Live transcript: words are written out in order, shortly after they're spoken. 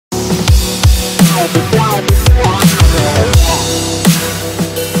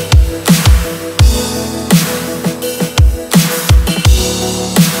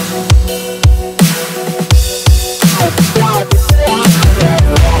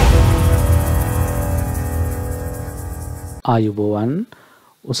ආයුබෝවන්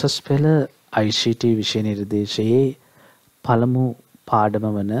උසස් පෙළ ICT විෂය නිර්දේශයේ පළමු පාඩම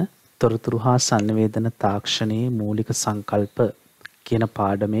වන තොරතුරු හා sannivedana තාක්ෂණයේ මූලික සංකල්ප කියන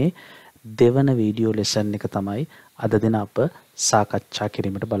පාඩමේ දෙවන වීඩියෝ ලෙසන් එක තමයි අද දින අප සාකච්ඡා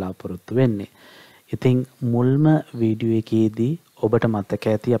කිරීමට බලාපොරොත්තු වෙන්නේ. ඉතින් මුල්ම වීඩියෝ එකේදී ඔබට මතක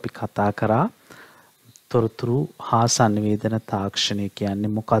ඇති අපි කතා කරා තොරතුරු හා sannivedana තාක්ෂණය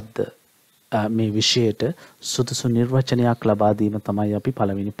කියන්නේ මොකක්ද? මේ විෂයට සුදුසු නිර්වචනයක් ලබා දීම තමයි අපි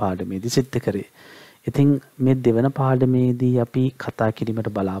පළවෙනි පාඩමේදී සිද්ධ කරේ. ඉතින් මේ දෙවන පාඩමේදී අපි කතා කිරීමට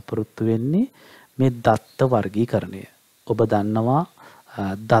බලාපොරොත්තු වෙන්නේ මේ දත්ත වර්ගීකරණය. ඔබ දන්නවා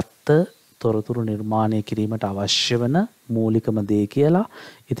දත්ත තොරතුරු නිර්මාණය කිරීමට අවශ්‍ය වන මූලිකම දේ කියලා.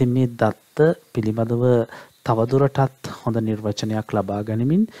 ඉතින් මේ දත්ත පිළිබඳව තවදුරටත් හොඳ නිර්වචනයක් ලබා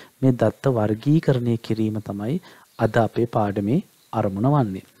ගනිමින් මේ දත්ත වර්ගීකරණය කිරීම තමයි අද අපේ පාඩමේ අරමුණ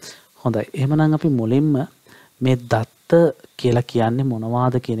වන්නේ. හොඳයි. එහෙනම් අපි මුලින්ම මේ දත්ත කියලා කියන්නේ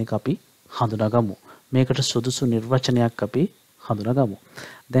මොනවාද කියන එක අපි හඳුනාගමු. මේකට සුදුසු නිර්වචනයක් අපි හඳුනාගමු.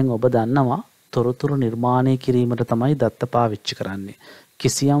 දැන් ඔබ දන්නවා තොරතුරු නිර්මාණය කිරීමට තමයි දත්ත පාවිච්චි කරන්නේ.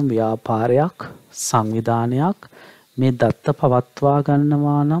 කිසියම් ව්‍යාපාරයක් සංවිධානයක් මේ දත්ත පවත්වා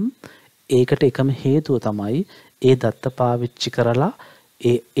ගන්නවා නම් ඒකට එකම හේතුව තමයි ඒ දත්ත පාවිච්චි කරලා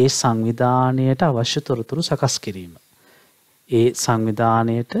ඒ සංවිධානයට අවශ්‍ය තොරතුරු සකස් කිරීම. ඒ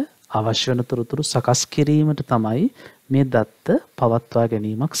සංවිධානයට අවශ්‍ය වන තොරතුරු සකස් කිරීමට තමයි මේ දත්ත පවත්වා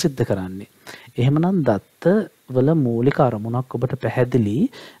ගැනීමක් සිද්ධ කරන්නේ. එහෙමනම් දත්ත වල මූලික අරමුණක් ඔබට පැහැදිලි.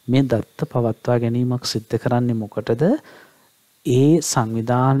 මේ දත්ත පවත්වා ගැනීමක් සිද්ධ කරන්නේ මොකටද? ඒ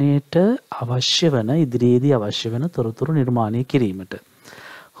සංවිධානයට අවශ්‍ය වන ඉදිරියේදී අවශ්‍ය වෙන තොරතුරු නිර්මාණය කිරීමට.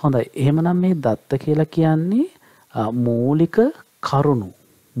 හොඳයි. එහෙමනම් මේ දත්ත කියලා කියන්නේ මූලික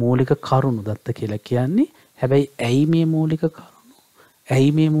කරුණු දත්ත කියලා කියන්නේ. හැබැයි ඇයි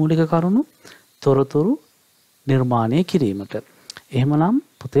මේ මූලික කරුණු තොරතුරු නිර්මාණය කිරීමට. එහෙමනම්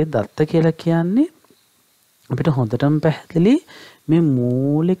පුතේ දත්ත කියලා කියන්නේ අපිට හොඳටම පැහැදිලි මේ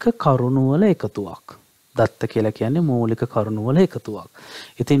මූලික කරුණු වල එකතුවක්. දත්ත කියලා කියන්නේ මූලික කරුණු වල එකතුවක්.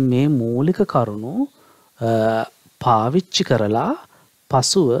 ඉතින් මේ මූලික කරුණු පාවිච්චි කරලා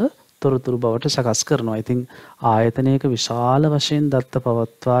පසුව තොරතුරු බවට සකස් කරනවා. ඉතින් ආයතනයක විශාල වශයෙන් දත්ත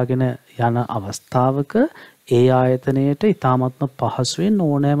පවත්වාගෙන යන අවස්ථාවක ඒ ආයතනයට ඉතාමත්ම පහසුවෙන්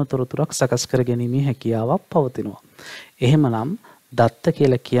ඕනෑම තොරතුරක් සකස් කර ගැනීමේ හැකියාවක් පවතිනවා. එහෙමනම් දත්ත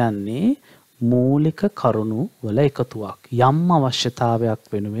කියලා කියන්නේ මූලික කරුණු වල එකතුවක්. යම් අවශ්‍යතාවයක්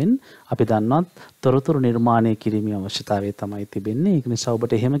වෙනුවෙන් අපි දන්නවා තොරතුරු නිර්මාණය කිරීමේ අවශ්‍යතාවය තමයි තිබෙන්නේ. ඒක නිසා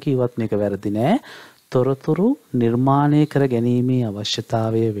ඔබට එහෙම කිව්වත් මේක වැරදි නෑ. තොරතුරු නිර්මාණය කර ගැනීමේ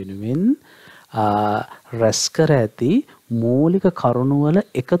අවශ්‍යතාවය වෙනුවෙන් රැස් කර ඇති මූලික කරුණු වල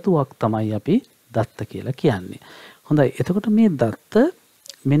එකතුවක් තමයි අපි දත්ත කියලා කියන්නේ. හොඳයි. එතකොට මේ දත්ත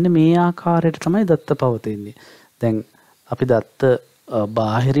මෙන්න මේ ආකාරයට තමයි දත්ත පවතින්නේ. දැන් අපි දත්ත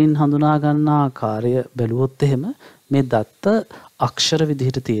බාහිරින් හඳුනා ගන්න ආකාරය බැලුවොත් එහෙම මේ දත්ත අක්ෂර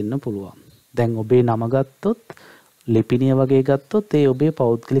විදිහට තියෙන්න පුළුවන්. දැන් ඔබේ නම ගත්තොත් ලිපිණිය වගේ ගත්තොත් ඒ ඔබේ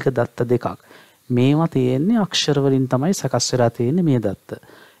පෞද්ගලික දත්ත දෙකක්. මේවා තියෙන්නේ අක්ෂර වලින් තමයි සකස් වෙලා තියෙන්නේ මේ දත්ත.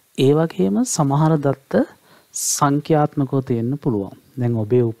 ඒ වගේම සමහර දත්ත සංඛ්‍යාත්මකව තියෙන්න පුළුවන්. දැන්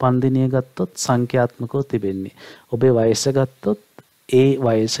ඔබේ උපන්දිනය ගත්තොත් සංඛ්‍යාත්මකව තිබෙන්නේ. ඔබේ වයස ගත්තොත් ඒ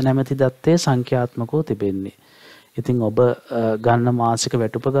වයස නැමැති දත්තේ සංඛ්‍යාත්මකව තිබෙන්නේ. ඉතින් ඔබ ගන්න මාසික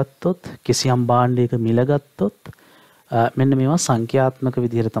වැටුප ගත්තොත් කිසියම් භාණ්ඩයක මිල ගත්තොත් මෙන්න මේවා සංඛ්‍යාත්මක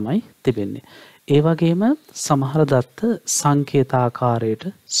විදිහට තමයි තිබෙන්නේ. ඒ වගේම සමහර දත්ත සංකේත ආකාරයට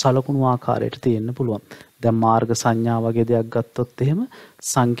සලකුණු ආකාරයට තියෙන්න පුළුවන්. දැන් මාර්ග සංඥා වගේ දෙයක් ගත්තොත් එහෙම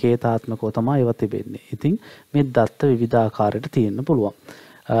සංකේතාත්මකව තමයි ඒවා තිබෙන්නේ. ඉතින් මේ දත්ත විවිධ ආකාරයට තියෙන්න පුළුවන්.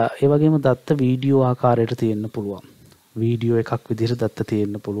 ඒ වගේම දත්ත වීඩියෝ ආකාරයට තියෙන්න පුළුවන්. වීඩියෝ එකක් විදිහට දත්ත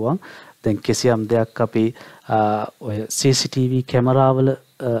තියෙන්න පුළුවන්. දැන් කිසියම් දෙයක් අපි ඔය CCTV කැමරාවල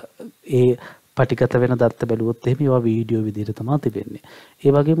ඒ පටිගත වෙන දත්ත බැලුවොත් එහෙම ඒවා වීඩියෝ විදිහට තමයි තිබෙන්නේ.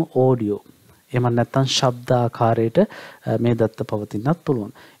 ඒ වගේම ඔඩියෝ එහෙම නැත්නම් ශබ්ද ආකාරයට මේ දත්ත පවතින්නත්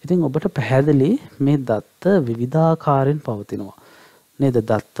පුළුවන්. ඉතින් ඔබට පැහැදිලි මේ දත්ත විවිධාකාරයෙන් පවතිනවා. නේද?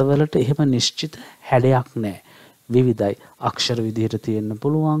 දත්තවලට එහෙම නිශ්චිත හැඩයක් නැහැ. විවිධයි. අක්ෂර විදිහට තියෙන්න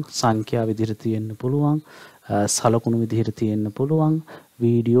පුළුවන්, සංඛ්‍යා විදිහට තියෙන්න පුළුවන්, සලකුණු විදිහට තියෙන්න පුළුවන්,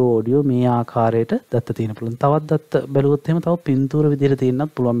 වීඩියෝ, ඔඩියෝ මේ ආකාරයට දත්ත තියෙන්න පුළුවන්. තවත් දත්ත බැලුවොත් එහෙම තව පින්තූර විදිහට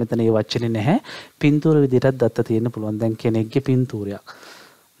තියෙන්නත් පුළුවන්. මෙතන ඒ වචනේ නැහැ. පින්තූර විදිහටත් දත්ත තියෙන්න පුළුවන්. දැන් කෙනෙක්ගේ පින්තූරයක්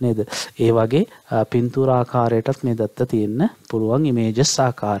නේද? ඒ වගේ පින්තූර ආකාරයටත් මේ දත්ත තියෙන්න පුළුවන් ඉමේජස්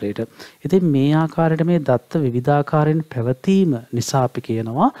ආකාරයට. ඉතින් මේ ආකාරයට මේ දත්ත විවිධාකාරයෙන් පැවතීම නිසා අපි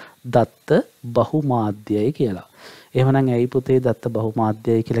කියනවා දත්ත බහුමාධ්‍යයි කියලා. එහෙමනම් ඇයි පුතේ දත්ත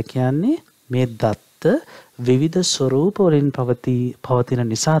බහුමාධ්‍යයි කියලා කියන්නේ? මේ දත්ත විවිධ ස්වරූප වලින් පවතින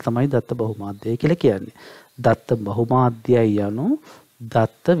නිසා තමයි දත්ත බහුමාධ්‍යයි කියලා කියන්නේ. දත්ත බහුමාධ්‍යයි යනු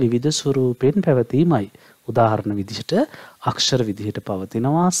දත්ත විවිධ ස්වරූපෙන් පැවතීමයි. උදාහරණ විදිහට අක්ෂර විදිහට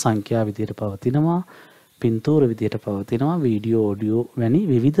පවතිනවා, සංඛ්‍යා විදිහට පවතිනවා, පින්තූර විදිහට පවතිනවා, වීඩියෝ ඔඩියෝ වැනි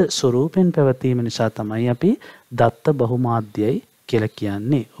විවිධ ස්වරූපෙන් පැවතීම නිසා තමයි අපි දත්ත බහුමාධ්‍යයි කියලා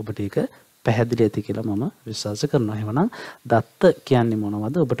කියන්නේ. ඔබට ඒක පැහැදිලි ඇති කියලා මම විශ්වාස කරනවා. එහෙනම් දත්ත කියන්නේ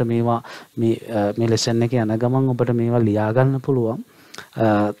මොනවද? ඔබට මේවා මේ ලෙසන් එකේ යන ගමන් ඔබට මේවා ලියා ගන්න පුළුවන්.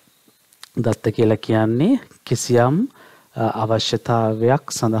 දත්ත කියලා කියන්නේ කිසියම් අවශ්‍යතාවයක්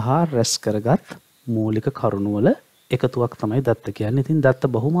සඳහා රැස් කරගත් මූලික කරුණු වල එකතුවක් තමයි දත්ත කියන්නේ. ඉතින් දත්ත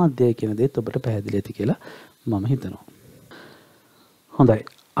බහුමාධ්‍යය කියන දේත් ඔබට පැහැදිලි ඇති කියලා මම හිතනවා. හොඳයි.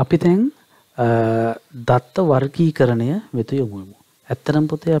 අපි දැන් දත්ත වර්ගීකරණය වෙත යමු. ඇත්තටම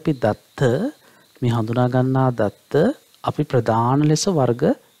පුතේ අපි දත්ත මේ හඳුනා ගන්නා දත්ත අපි ප්‍රධාන ලෙස වර්ග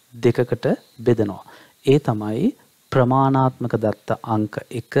දෙකකට බෙදනවා. ඒ තමයි ප්‍රමාණාත්මක දත්ත අංක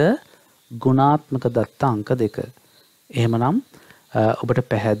 1, ගුණාත්මක දත්ත අංක 2. එහෙමනම් ඔබට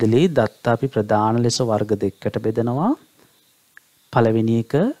පැහැදිලි දත්ත අපි ප්‍රධාන ලෙස වර්ග දෙකකට බෙදනවා. පළවෙනි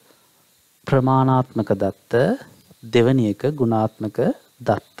එක ප්‍රමාණාත්මක දත්ත, දෙවෙනි එක ගුණාත්මක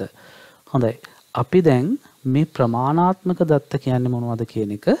දත්ත. හොඳයි. අපි දැන් මේ ප්‍රමාණාත්මක දත්ත කියන්නේ මොනවද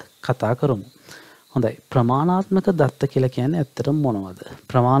කියන එක කතා කරමු. හොඳයි. ප්‍රමාණාත්මක දත්ත කියලා කියන්නේ ඇත්තටම මොනවද?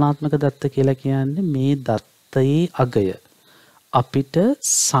 ප්‍රමාණාත්මක දත්ත කියලා කියන්නේ මේ දත්තයේ අගය අපිට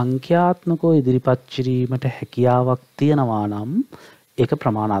සංඛ්‍යාත්මකව ඉදිරිපත් කිරීමට හැකියාවක් තියනවා නම් ඒක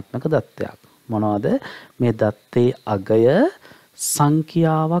ප්‍රමාණාත්මක දත්තයක්. මොනවද? මේ දත්තේ අගය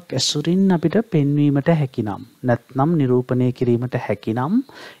සංඛ්‍යාවක් ඇසුරින් අපිට පෙන්වීමට හැකිනම් නැත්නම් නිරූපණය කිරීමට හැකිනම්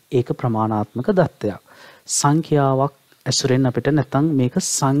ඒක ප්‍රමාණාත්මක දත්තයක්. සංඛ්‍යාවක් ඇසුරෙන් අපිට නැත්නම් මේක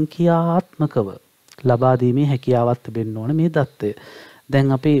සංඛ්‍යාත්මකව ලබා දීමේ හැකියාවක් තිබෙන්න ඕන මේ දත්තය.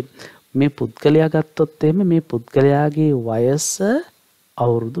 දැන් අපි මේ පුද්ගලයා ගත්තොත් එහෙම මේ පුද්ගලයාගේ වයස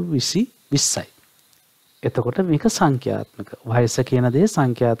අවුරුදු 20යි. එතකොට මේක සංඛ්‍යාත්මක. වයස කියන දේ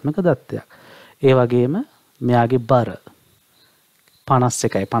සංඛ්‍යාත්මක දත්තයක්. ඒ වගේම මෙයාගේ බර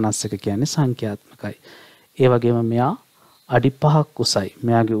 51යි. 51 කියන්නේ සංඛ්‍යාත්මකයි. ඒ වගේම මෙයා අඩි 5ක් උසයි.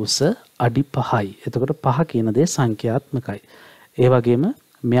 මෙයාගේ උස අඩි 5යි. එතකොට 5 කියන දේ සංඛ්‍යාත්මකයි. ඒ වගේම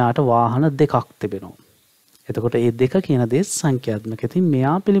මෙයාට වාහන දෙකක් තිබෙනවා. එතකොට මේ දෙක කියන දේ සංඛ්‍යාත්මක. ඉතින්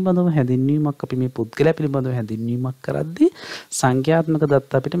මෙයා පිළිබඳව හැඳින්වීමක් අපි මේ පුද්ගලයා පිළිබඳව හැඳින්වීමක් කරද්දී සංඛ්‍යාත්මක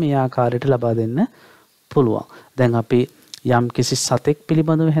දත්ත අපිට මේ ආකාරයට ලබා දෙන්න පුළුවන්. දැන් අපි යම් කිසි සතෙක්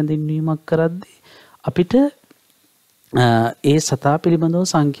පිළිබඳව හැඳින්වීමක් කරද්දී අපිට ඒ සතා පිළිබඳව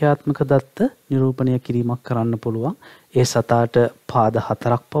සංඛ්‍යාත්මක දත්ත නිරූපණය කිරීමක් කරන්න පුළුවන්. ඒ සතාට පාද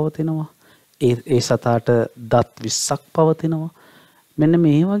 4ක් පවතිනවා. ඒ සතාට දත් 20ක් පවතිනවා. මෙන්න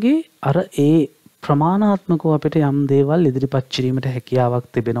මේ වගේ අර ඒ ප්‍රමාණාත්මකව අපිට යම් දේවල් ඉදිරිපත් කිරීමට හැකියාවක්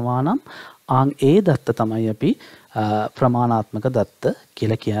තිබෙනවා නම් ඒ දත්ත තමයි අපි ප්‍රමාණාත්මක දත්ත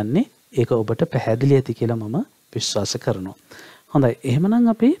කියලා කියන්නේ. ඒක ඔබට පැහැදිලි ඇති කියලා මම විශ්වාස කරනවා. හොඳයි. එහෙමනම්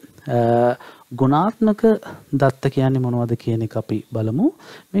අපි ගුණාත්මක දත්ත කියන්නේ මොනවද කියන එක අපි බලමු.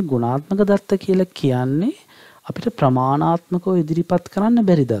 මේ ගුණාත්මක දත්ත කියලා කියන්නේ අපිට ප්‍රමාණාත්මකව ඉදිරිපත් කරන්න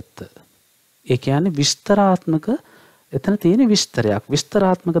බැරි දත්ත. ඒ කියන්නේ විස්තරාත්මක එතන තියෙන විස්තරයක්.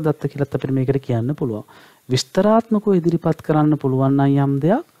 විස්තරාත්මක දත්ත කියලාත් අපිට මේකට කියන්න පුළුවන්. විස්තරාත්මකව ඉදිරිපත් කරන්න පුළුවන් නම් යම්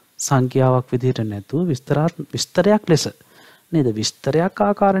දෙයක් සංඛ්‍යාවක් විදිහට නැතුව විස්තරයක් ලෙස නේද? විස්තරයක්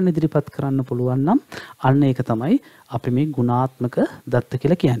ආකාරයෙන් ඉදිරිපත් කරන්න පුළුවන් නම් අන්න ඒක තමයි අපි මේ ගුණාත්මක දත්ත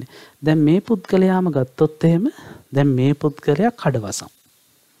කියලා කියන්නේ. දැන් මේ පුද්ගලයාම ගත්තොත් එහෙම දැන් මේ පුද්ගලයා කඩවසම්.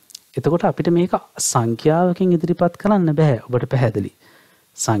 එතකොට අපිට මේක සංඛ්‍යාවකින් ඉදිරිපත් කරන්න බෑ. ඔබට පැහැදිලි.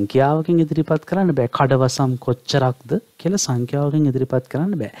 සංඛ්‍යාවකින් ඉදිරිපත් කරන්න බෑ. කඩවසම් කොච්චරක්ද කියලා සංඛ්‍යාවකින් ඉදිරිපත්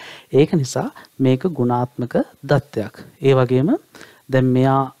කරන්න බෑ. ඒක නිසා මේක ගුණාත්මක දත්තයක්. ඒ වගේම දැන්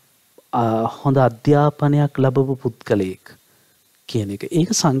මෙයා හොඳ අධ්‍යාපනයක් ලැබපු පුද්ගලයෙක් කියන එක.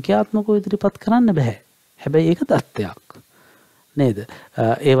 ඒක සංඛ්‍යාත්මකව ඉදිරිපත් කරන්න බෑ. හැබැයි ඒක දත්තයක්. නේද?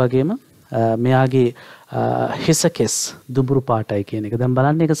 ඒ වගේම මෙයාගේ හිස කෙස් දුඹුරු පාටයි කියන එක. දැන්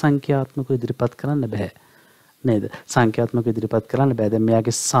බලන්න ඒක සංඛ්‍යාත්මකව ඉදිරිපත් කරන්න බෑ. නේද? සංඛ්‍යාත්මක ඉදිරිපත් කරන්න බෑ. දැන්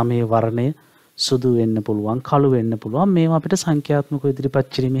මෙයාගේ සමේ වර්ණය සුදු වෙන්න පුළුවන්, කළු වෙන්න පුළුවන්. මේවා අපිට සංඛ්‍යාත්මකව ඉදිරිපත්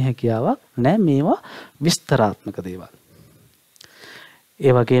කිරීමේ හැකියාවක් නැහැ. මේවා විස්තරාත්මක දේවල්.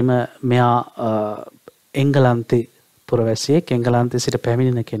 ඒ වගේම මෙයා එංගලන්තේ පුරවැසියෙක්, එංගලන්තේ සිට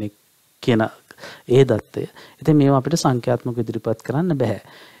පැමිණෙන කෙනෙක් කියන ඒ දත්තය. ඉතින් මේවා අපිට සංඛ්‍යාත්මකව ඉදිරිපත් කරන්න බෑ.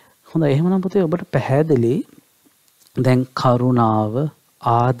 හොඳයි. එහෙමනම් පුතේ ඔබට පැහැදිලි දැන් කරුණාව,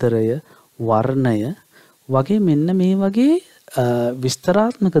 ආදරය, වර්ණය වගේ මෙන්න මේ වගේ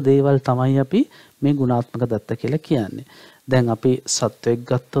විස්තරාත්මක දේවල් තමයි අපි මේ ගුණාත්මක දත්ත කියලා කියන්නේ. දැන් අපි සත්වයක්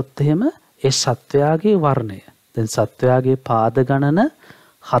ගත්තොත් එහෙම ඒ සත්වයාගේ වර්ණය. දැන් සත්වයාගේ පාද ගණන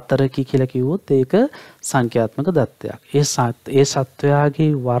 4කි කියලා කිව්වොත් ඒක සංඛ්‍යාත්මක දත්තයක්. ඒ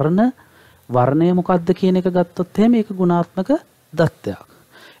සත්වයාගේ වර්ණය මොකක්ද කියන එක ගත්තොත් එහෙම ඒක ගුණාත්මක දත්තයක්.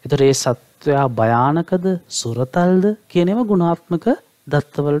 ඒතර ඒ සත්වයා භයානකද සුරතල්ද කියන ඒවා ගුණාත්මක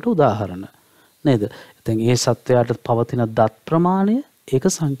දත්තවලට උදාහරණ. නේද? ඉතින් ඒ සත්වයාට පවතින දත් ප්‍රමාණය ඒක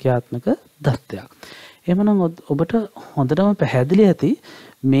සංඛ්‍යාත්මක දත්තයක්. එහෙමනම් ඔබට හොඳටම පැහැදිලි ඇති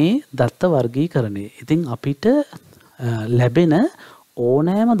මේ දත්ත වර්ගීකරණය. ඉතින් අපිට ලැබෙන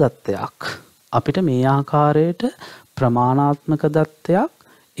ඕනෑම දත්තයක් අපිට මේ ආකාරයට ප්‍රමාණාත්මක දත්තයක්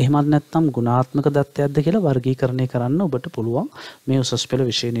එහෙමත් නැත්නම් ගුණාත්මක දත්තයක්ද කියලා වර්ගීකරණය කරන්න ඔබට පුළුවන්. මේ උසස් පෙළ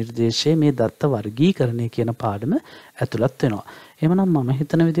විෂය නිර්දේශයේ මේ දත්ත වර්ගීකරණය කියන පාඩම ඇතුළත් වෙනවා. එහෙමනම් මම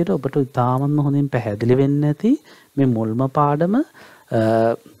හිතන විදිහට ඔබට ඉතාමත්ම හොඳින් පැහැදිලි වෙන්න ඇති මේ මුල්ම පාඩම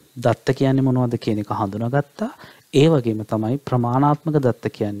දත්ත කියන්නේ මොනවද කියන එක හඳුනාගත්තා. ඒ වගේම තමයි ප්‍රමාණාත්මක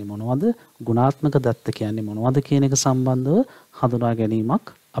දත්ත කියන්නේ මොනවද, ගුණාත්මක දත්ත කියන්නේ මොනවද කියන එක සම්බන්ධව හඳුනා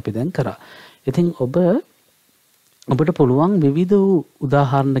ගැනීමක් අපි දැන් කරා. ඉතින් ඔබට පුළුවන් විවිධ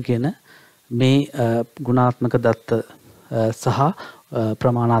උදාහරණගෙන මේ ගුණාත්මක දත්ත සහ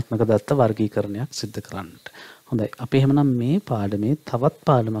ප්‍රමාණාත්මක දත්ත වර්ගීකරණයක් සිදු කරන්නට. හොඳයි. අපි එහෙමනම් මේ පාඩමේ තවත්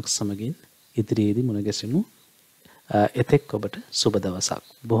පාඩමක් සමගින් ඉදිරියේදී මුණ ගැසෙමු. එතෙක් ඔබට සුබ දවසක්.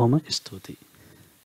 බොහොම ස්තුතියි.